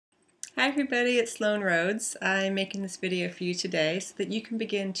Hi everybody, it's Sloan Rhodes. I'm making this video for you today so that you can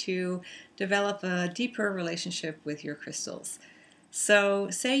begin to develop a deeper relationship with your crystals. So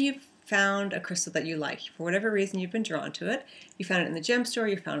say you've found a crystal that you like. For whatever reason you've been drawn to it. You found it in the gem store,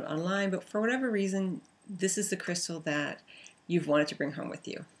 you found it online, but for whatever reason this is the crystal that you've wanted to bring home with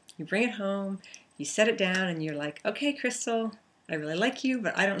you. You bring it home, you set it down, and you're like, okay crystal, I really like you,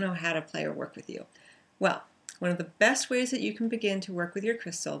 but I don't know how to play or work with you. Well, one of the best ways that you can begin to work with your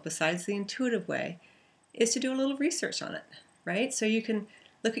crystal, besides the intuitive way, is to do a little research on it, right? So you can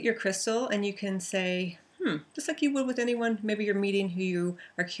look at your crystal and you can say, just like you would with anyone maybe you're meeting who you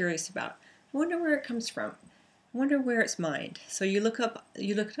are curious about. I wonder where it comes from. I wonder where it's mined. So you look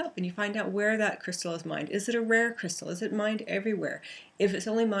it up and you find out where that crystal is mined. Is it a rare crystal? Is it mined everywhere? If it's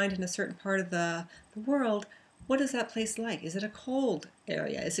only mined in a certain part of the world, what is that place like? Is it a cold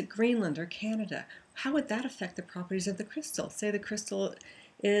area? Is it Greenland or Canada? How would that affect the properties of the crystal? Say the crystal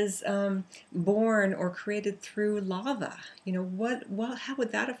is born or created through lava. How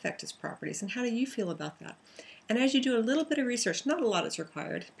would that affect its properties? And how do you feel about that? And as you do a little bit of research, not a lot is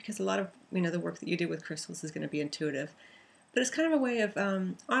required because a lot of the work that you do with crystals is going to be intuitive, but it's kind of a way of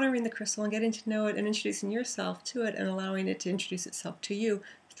honoring the crystal and getting to know it and introducing yourself to it and allowing it to introduce itself to you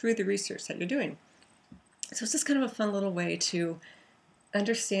through the research that you're doing. So it's just kind of a fun little way to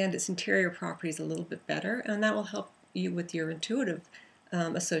understand its interior properties a little bit better, and that will help you with your intuitive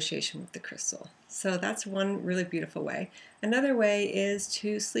association with the crystal. So that's one really beautiful way. Another way is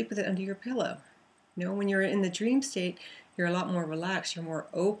to sleep with it under your pillow. When you're in the dream state, you're a lot more relaxed, you're more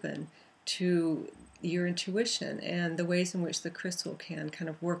open to your intuition and the ways in which the crystal can kind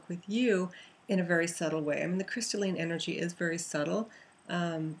of work with you in a very subtle way. I mean, the crystalline energy is very subtle,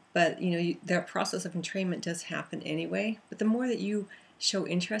 but that process of entrainment does happen anyway. But the more that you show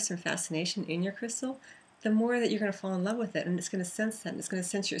interest and fascination in your crystal, the more that you're going to fall in love with it, and it's going to sense that, and it's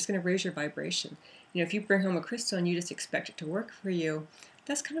going to raise your vibration. If you bring home a crystal and you just expect it to work for you,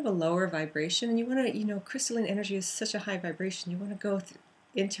 that's kind of a lower vibration, and you want to, crystalline energy is such a high vibration. You want to go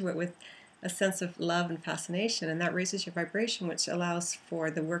into it with a sense of love and fascination, and that raises your vibration, which allows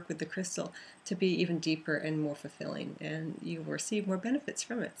for the work with the crystal to be even deeper and more fulfilling, and you will receive more benefits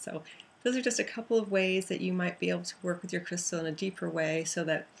from it. So those are just a couple of ways that you might be able to work with your crystal in a deeper way so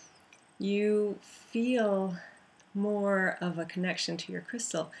that you feel more of a connection to your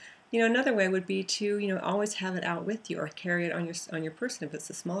crystal. Another way would be to, always have it out with you or carry it on your person if it's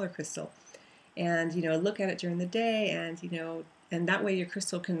a smaller crystal. And, look at it during the day, and that way your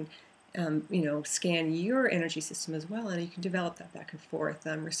crystal can scan your energy system as well, and you can develop that back and forth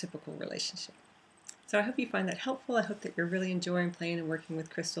reciprocal relationship. So I hope you find that helpful. I hope that you're really enjoying playing and working with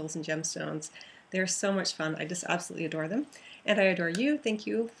crystals and gemstones. They're so much fun. I just absolutely adore them. And I adore you. Thank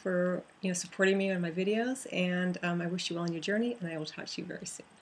you for supporting me on my videos, and I wish you well on your journey, and I will talk to you very soon.